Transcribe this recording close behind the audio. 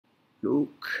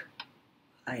Luke,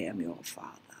 I am your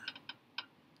father.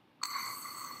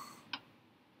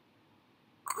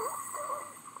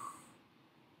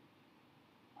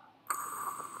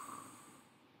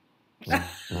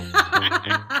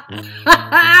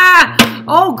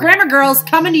 Oh, Grammar Girls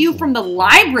coming to you from the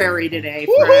library today,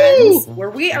 friends, where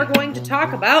we are going to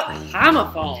talk about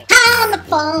homophones.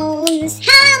 Homophones,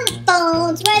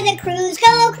 homophones, where the crews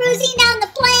go cruising down the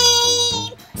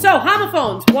plain. So,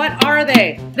 homophones, what are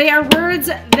they? They are words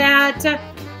that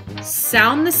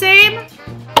sound the same,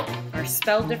 are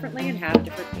spelled differently, and have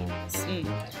different meanings.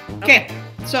 Okay,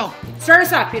 so Start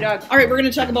us off, P-Dog. all right, we're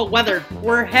going to talk about weather.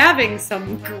 We're having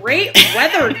some great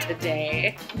weather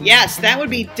today. Yes, that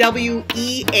would be Weather.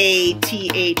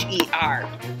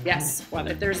 Yes,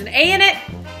 if there's an A in it,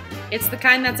 it's the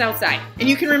kind that's outside. And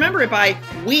you can remember it by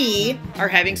we are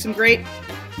having some great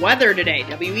weather today,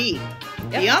 WE.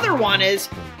 Yep. The other one is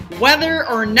whether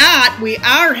or not we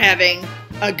are having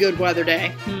a good weather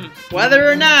day. Whether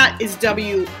or not is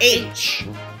WH.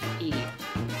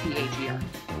 E-T-H-E-R.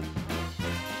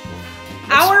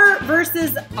 Our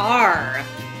versus our.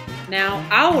 Now,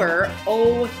 our,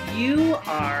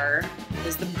 O-U-R,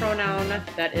 is the pronoun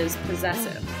that is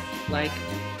possessive. Like,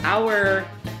 our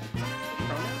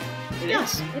pronoun?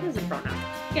 Yes. It is a pronoun.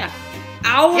 Yeah.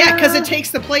 Our. Yeah, because it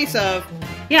takes the place of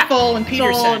Full and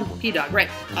Peterson. Full and P-Dog, right.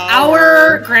 Our.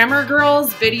 Our Grammar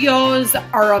Girls videos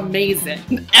are amazing.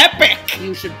 Epic.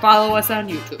 You should follow us on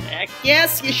YouTube. Heck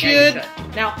yes, you Yeah, should. you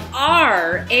should. Now,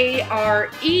 R,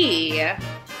 A-R-E,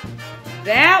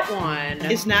 that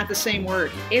one Is not the same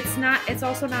word. it's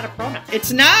also not a pronoun.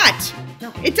 It's not.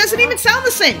 No. It doesn't even sound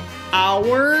the same.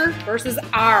 Our. Versus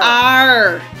R.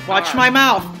 Our. Watch R. my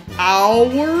mouth.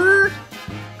 Our.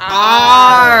 R.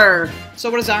 Our. So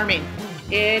what does our mean?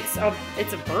 It's a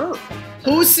verb.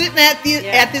 Who's sitting at the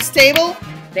Yeah. at this table?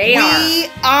 They We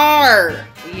are.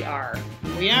 We are.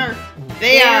 We are.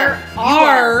 They There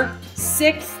are. You are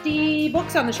 60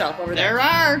 books on the shelf over there. There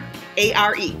are.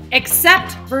 A-R-E.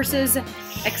 Accept versus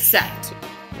accept.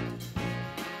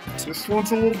 This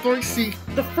one's a little dicey.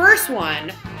 The first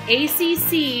one,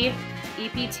 A-C-C-E-P-T,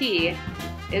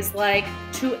 is like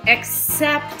to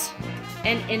accept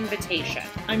an invitation.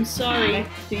 I'm sorry.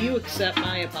 Do you accept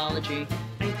my apology?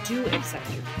 I do accept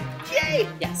your. Yay!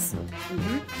 Yes.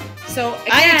 So again,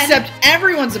 I accept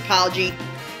everyone's apology,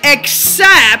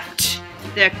 except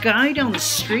that guy down the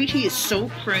street. He is so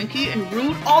cranky and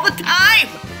rude all the time.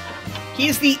 He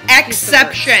is the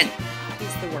exception.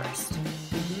 He's the worst.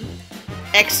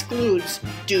 Excludes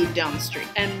dude down the street.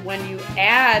 And when you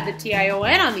add the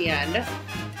T-I-O-N on the end,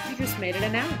 you just made it a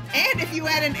noun. And if you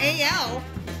add an A-L,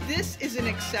 this is an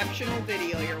exceptional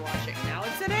video you're watching. Now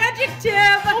it's an adjective.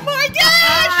 Oh my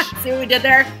gosh! See what we did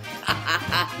there?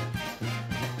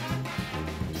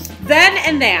 Then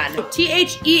and than.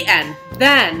 T-H-E-N.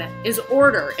 Then is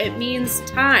order. It means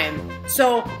time.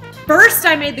 So first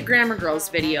I made the Grammar Girls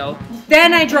video.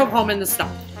 Then I drove home in the snow.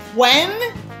 When?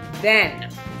 Then.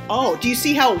 Oh, do you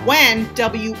see how when,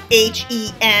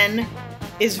 W-H-E-N,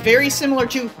 is very similar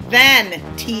to then,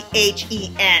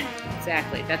 T-H-E-N?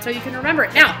 Exactly. That's how you can remember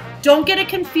it. Now, don't get it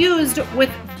confused with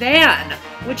than,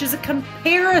 which is a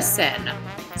comparison.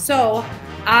 So,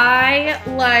 I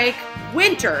like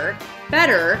winter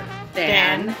better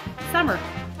than summer.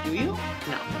 Do you?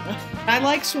 No. I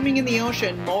like swimming in the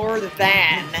ocean more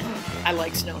than I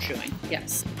like snowshoeing.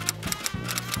 Yes.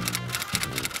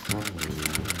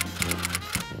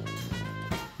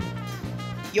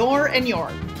 Your and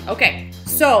your. Okay.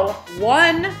 So,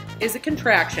 one is a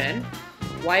contraction.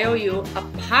 Y-O-U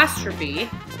apostrophe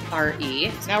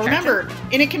R-E. Now remember,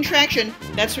 in a contraction,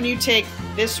 that's when you take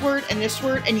this word and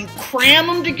you cram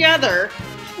them together.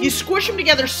 You squish them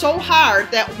together so hard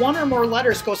that one or more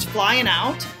letters goes flying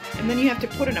out, and then you have to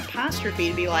put an apostrophe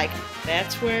to be like,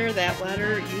 that's where that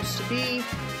letter used to be.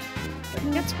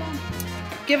 But that's fun.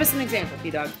 Give us an example,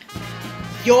 P-Dog.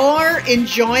 You're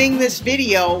enjoying this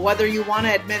video whether you want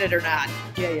to admit it or not.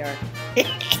 Yeah, you are.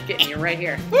 Getting you right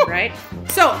here, right?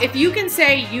 So if you can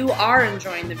say you are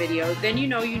enjoying the video, then you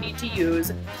know you need to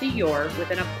use the your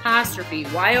with an apostrophe.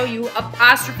 Y-O-U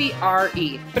apostrophe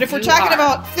R-E. But if we're You talking are.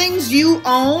 about things you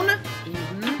own,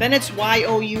 then it's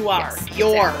Y-O-U-R. Yes,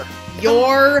 Your. exactly.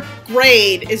 Your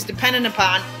grade is dependent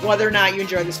upon whether or not you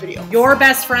enjoy this video. Your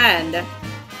best friend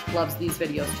loves these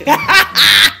videos too.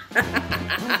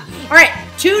 All right,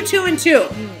 2, 2, and 2.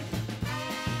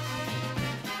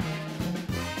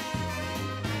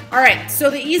 All right, so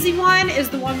the easy one is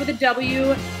the one with a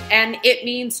W, and it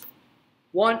means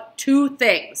two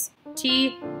things.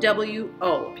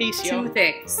 T-W-O. Peace, yo. Two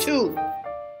things. Two.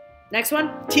 Next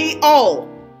one. T-O.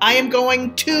 I am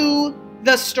going to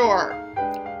the store.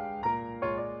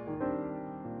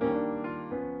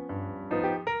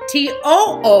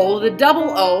 T-O-O, the double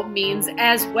O, means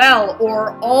as well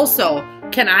or also.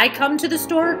 Can I come to the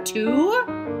store too?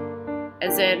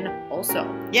 As in also.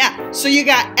 Yeah, so you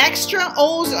got extra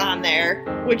O's on there,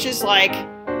 which is like,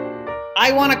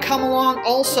 I want to come along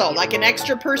also. Like an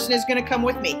extra person is going to come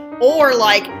with me. Or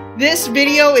like, this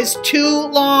video is too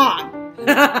long. Which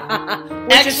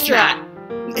Extra.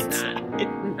 It's not.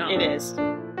 No. It is.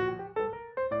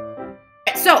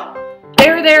 So,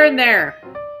 there, and there.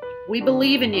 We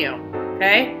believe in you,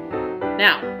 okay?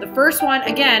 Now, the first one,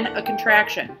 again, a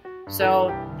contraction.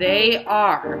 So, they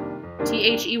are.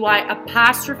 T-H-E-Y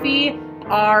apostrophe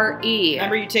R-E.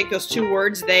 Remember, you take those two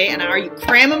words, they and are, you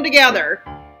cram them together,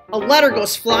 a letter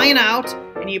goes flying out,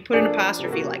 and you put an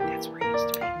apostrophe like that's where it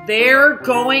used to be. They're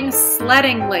going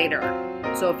sledding later.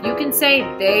 So if you can say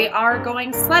they are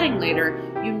going sledding later,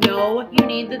 you know you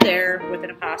need the there with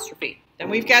an apostrophe. Then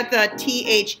we've got the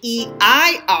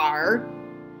T-H-E-I-R.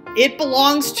 It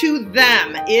belongs to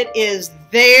them. It is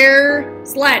their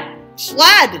Sled.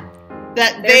 that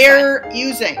Their they're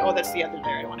using. Oh, that's the other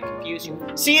there. I don't want to confuse you.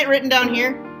 See it written down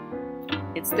here?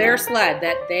 It's their sled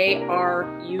that they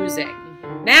are using.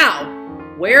 Now,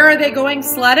 where are they going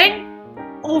sledding?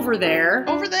 Over there.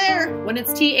 Over there. When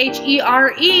it's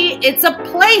T-H-E-R-E, it's a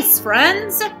place,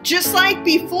 friends. Just like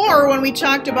before when we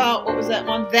talked about, what was that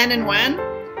one? Then and when?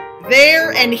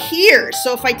 There and here.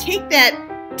 So if I take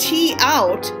that T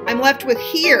out, I'm left with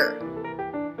here.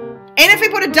 And if I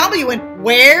put a W in,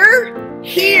 where?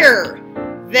 Here.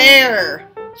 There.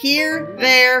 Here,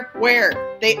 there,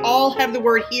 where. They all have the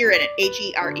word here in it,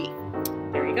 H-E-R-E.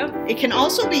 There you go. It can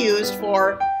also be used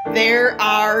for there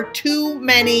are too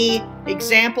many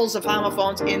examples of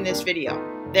homophones in this video.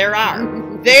 There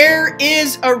are. There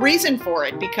is a reason for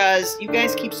it because you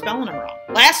guys keep spelling them wrong.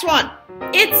 Last one.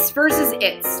 It's versus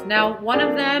its. Now, one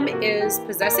of them is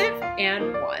possessive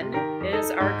and one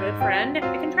is our good friend, a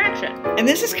contraction. And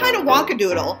this is kind of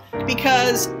wonkadoodle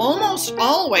because almost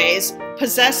always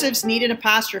possessives need an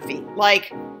apostrophe.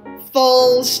 Like,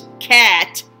 Thul's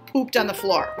cat pooped on the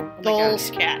floor.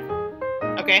 Thul's cat.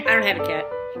 Okay? I don't have a cat.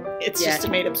 It's Yeah. just a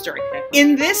made-up story.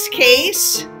 In this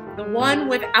case, The one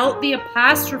without the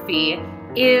apostrophe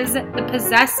is the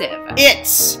possessive.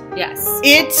 it's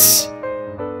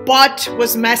butt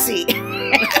was messy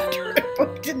after it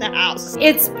pooped in the house.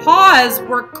 Its paws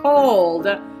were cold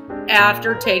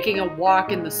after taking a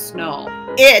walk in the snow.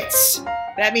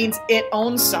 That means it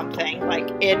owns something, like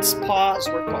its paws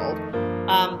were cold.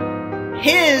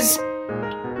 His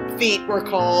feet were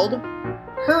cold.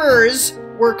 Hers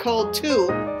were cold too.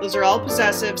 Those are all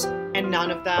possessives, and none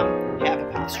of them have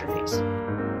apostrophes.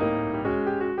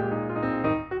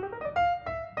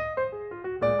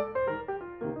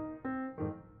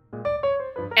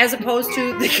 As opposed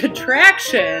to the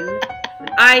contraction,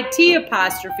 IT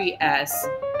apostrophe S,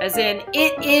 as in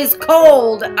it is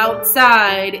cold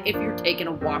outside if you're taking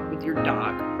a walk with your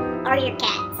dog. Or your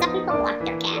cat. Some people walk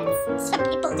their cats. Some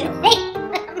people do. They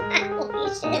put them on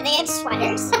leash and they have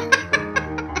sweaters.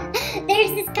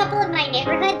 There's this couple in my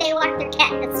neighborhood. They walk their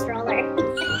cat in a stroller.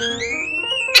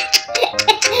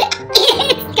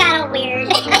 It's kind of weird.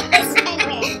 It's kind of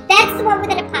weird. That's the one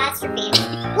with an apostrophe.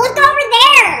 Look over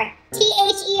there!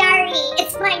 T-H-E-R-E.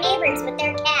 It's my neighbors with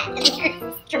their cat in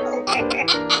their stroller.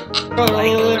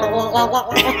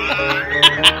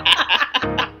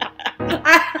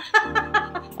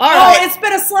 All right. Oh, it's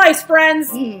been a slice, friends.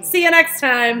 See you next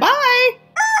time. Bye.